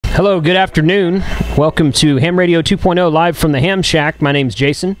Hello, good afternoon. Welcome to Ham Radio 2.0 live from the Ham Shack. My name's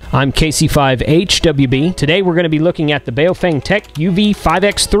Jason. I'm KC5HWB. Today we're going to be looking at the BaofengTech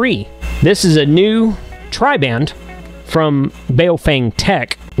UV-5X3. This is a new TRIBAND from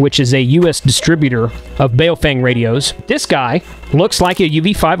BaofengTech, which is a U.S. distributor of Baofeng radios. This guy looks like a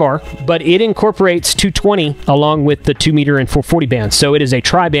UV-5R, but it incorporates 220 along with the 2-meter and 440 bands. So it is a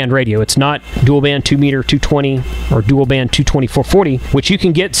tri-band radio. It's not dual-band 2-meter 220 or dual-band 220 440, which you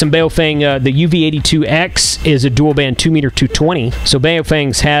can get some Baofeng. The UV-82X is a dual-band 2-meter 220. So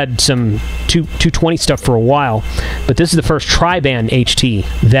Baofeng's had some 220 stuff for a while, but this is the first tri-band HT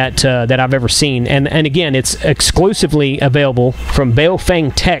that I've ever seen. And again, it's exclusively available from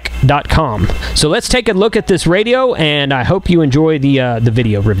BaofengTech.com. So let's take a look at this radio, and I hope you enjoy the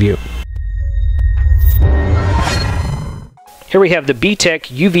video review. Here we have the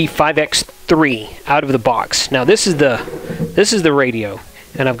BTECH UV-5X3 out of the box. Now this is the radio,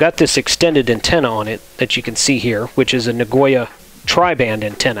 and I've got this extended antenna on it that you can see here, which is a Nagoya tri-band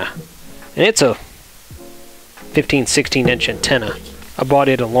antenna, and it's a 15-16 inch antenna. I bought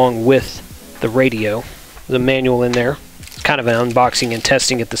it along with the radio. The manual in there. It's kind of an unboxing and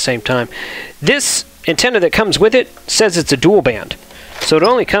testing at the same time. This antenna that comes with it says it's a dual band. So it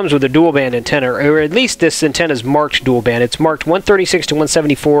only comes with a dual band antenna, or at least this antenna is marked dual band. It's marked 136 to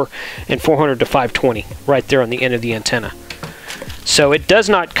 174 and 400 to 520 right there on the end of the antenna. So it does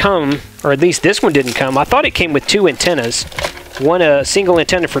not come, or at least this one didn't come. I thought it came with two antennas. One a single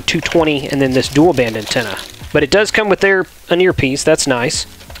antenna for 220 and then this dual band antenna. But it does come with an earpiece. That's nice.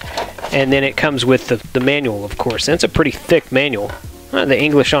 And then it comes with the manual, of course. And it's a pretty thick manual. The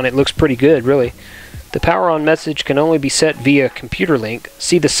English on it looks pretty good, really. The power on message can only be set via computer link.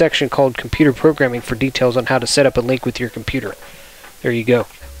 See the section called Computer Programming for details on how to set up a link with your computer. There you go.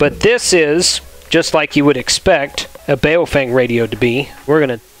 But this is, just like you would expect a Baofeng radio to be. We're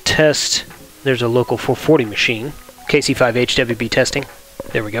going to test. There's a local 440 machine. KC5HWB testing.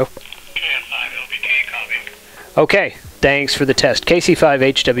 There we go. Okay. Thanks for the test.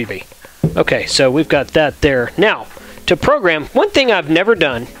 KC5HWB. Okay, so we've got that there. Now, to program, one thing I've never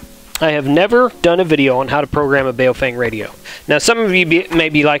done, I have never done a video on how to program a Baofeng radio. Now, some of you may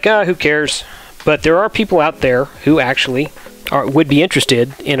be like, who cares? But there are people out there who actually would be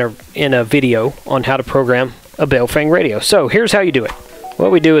interested in a video on how to program a Baofeng radio. So here's how you do it.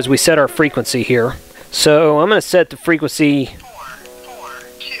 What we do is we set our frequency here. So I'm going to set the frequency.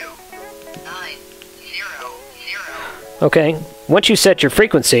 Okay, once you set your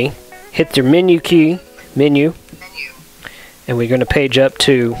frequency, hit your menu key, menu, and we're going to page up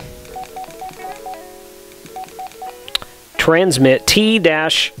to transmit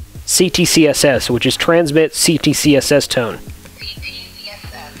T-CTCSS, which is transmit CTCSS tone.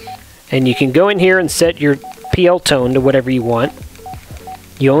 And you can go in here and set your PL tone to whatever you want.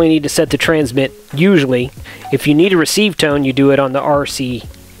 You only need to set the transmit usually. If you need a receive tone, you do it on the RCTCS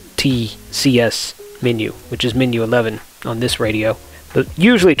menu, which is menu 11 on this radio, but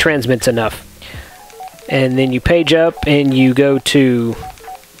usually transmit's enough. And then you page up and you go to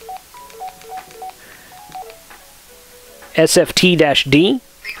SFT-D,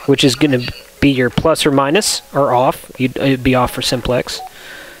 which is going to be your plus or minus or off. It'd be off for simplex.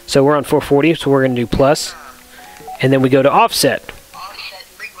 So we're on 440, so we're going to do plus. And then we go to offset.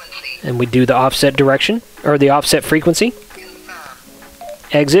 And we do the offset direction, or the offset frequency.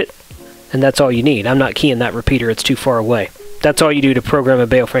 Exit. And that's all you need. I'm not keying that repeater, it's too far away. That's all you do to program a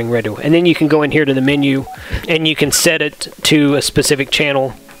Baofeng radio. And then you can go in here to the menu and you can set it to a specific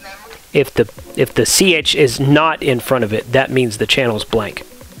channel. If the CH is not in front of it, that means the channel is blank.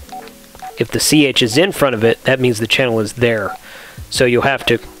 If the CH is in front of it, that means the channel is there. So you'll have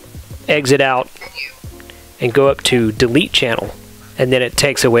to exit out and go up to delete channel, and then it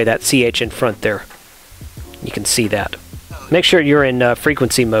takes away that CH in front there. You can see that. Make sure you're in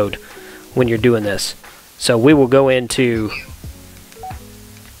frequency mode when you're doing this. So we will go into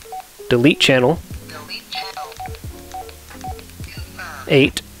delete channel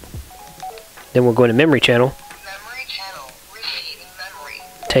 8. Then we'll go into memory channel.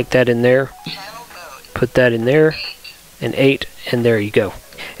 Take that in there. Put that in there. And 8. And there you go.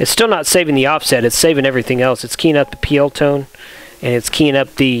 It's still not saving the offset. It's saving everything else. It's keying up the PL tone. And it's keying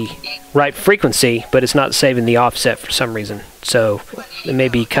up the right frequency, but it's not saving the offset for some reason. So it may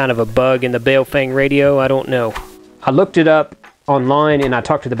be kind of a bug in the Baofeng radio. I don't know. I looked it up online and I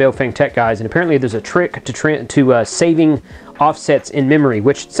talked to the BaofengTech guys, and apparently there's a trick to saving offsets in memory,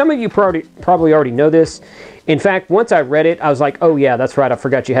 which some of you probably already know this. In fact, once I read it, I was like, oh yeah, that's right. I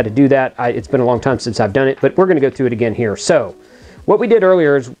forgot you had to do that. It's been a long time since I've done it, but we're going to go through it again here. So what we did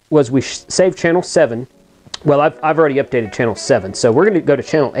earlier was we saved channel 7 Well, I've already updated channel 7, so we're going to go to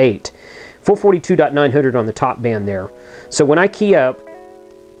channel 8, 442.900 on the top band there. So when I key up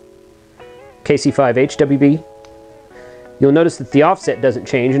KC5H WB, you'll notice that the offset doesn't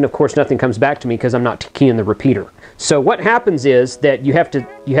change, and of course nothing comes back to me because I'm not keying the repeater. So what happens is that you have to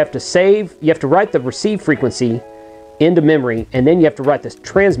write the receive frequency into memory, and then you have to write the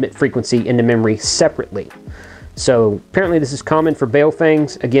transmit frequency into memory separately. So apparently this is common for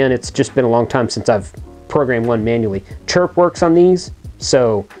Baofengs. Again, it's just been a long time since I've programmed one manually. Chirp works on these,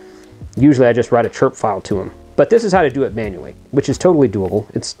 so usually I just write a chirp file to them. But this is how to do it manually, which is totally doable.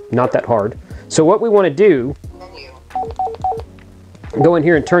 It's not that hard. So what we want to do, go in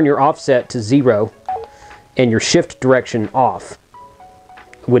here and turn your offset to 0 and your shift direction off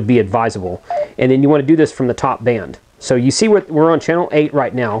would be advisable. And then you want to do this from the top band. So you see we're on channel 8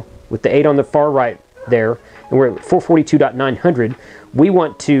 right now with the 8 on the far right there, and we're at 442.900. We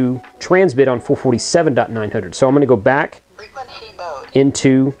want to transmit on 447.900. So I'm going to go back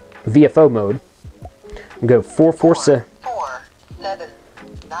into VFO mode and go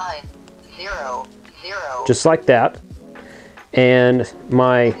 447.900, just like that. And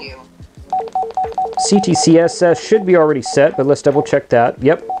my CTCSS should be already set, but let's double check that.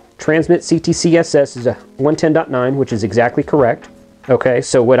 Yep, transmit CTCSS is a 110.9, which is exactly correct. Okay,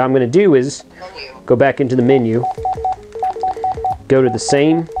 so what I'm going to do is go back into the menu, go to the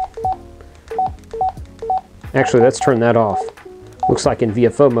same, actually let's turn that off. Looks like in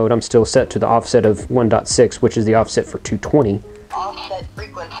VFO mode I'm still set to the offset of 1.6, which is the offset for 220. Offset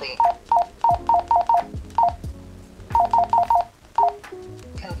frequency.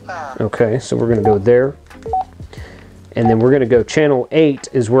 Confirm. Okay, so we're going to go there. And then we're going to go channel 8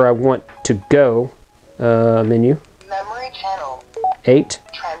 is where I want to go. Menu. Memory channel 8.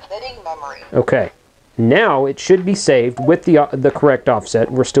 Transmitting memory. Okay. Now it should be saved with the correct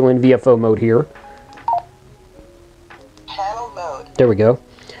offset. We're still in VFO mode here. Channel mode. There we go.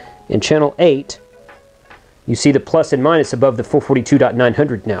 In channel 8, you see the plus and minus above the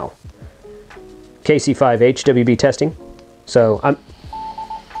 442.900 now. KC5H WB testing. So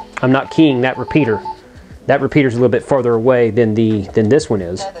I'm not keying that repeater. That repeater's a little bit farther away than this one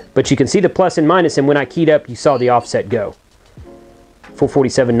is. But you can see the plus and minus, and when I keyed up, you saw the offset go.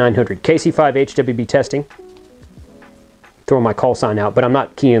 447.900. KC5H WB testing. Throwing my call sign out, but I'm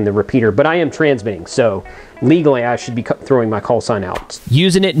not keying the repeater. But I am transmitting, so legally I should be throwing my call sign out.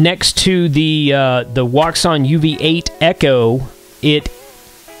 Using it next to the Waxon UV-8 Echo, it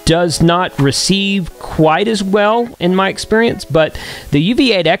does not receive quite as well in my experience, but the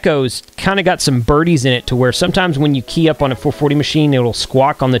UV-8 Echo's kind of got some birdies in it to where sometimes when you key up on a 440 machine, it'll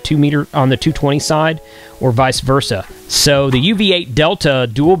squawk on the 220 side, or vice versa. So the UV-8 Delta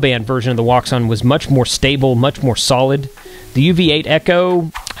dual band version of the Waxon was much more stable, much more solid. The UV-8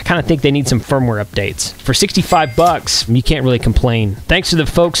 Echo, I kind of think they need some firmware updates. For 65 bucks, you can't really complain. Thanks to the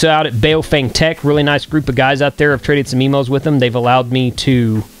folks out at BaofengTech, really nice group of guys out there. I've traded some emails with them. They've allowed me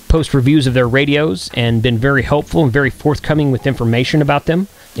to post reviews of their radios and been very helpful and very forthcoming with information about them.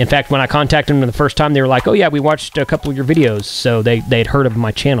 In fact, when I contacted them the first time, they were like, oh yeah, we watched a couple of your videos, so they'd heard of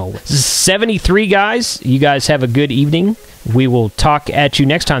my channel. This is 73, guys. You guys have a good evening. We will talk at you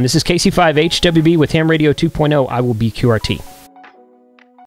next time. This is KC5HWB with Ham Radio 2.0. I will be QRT.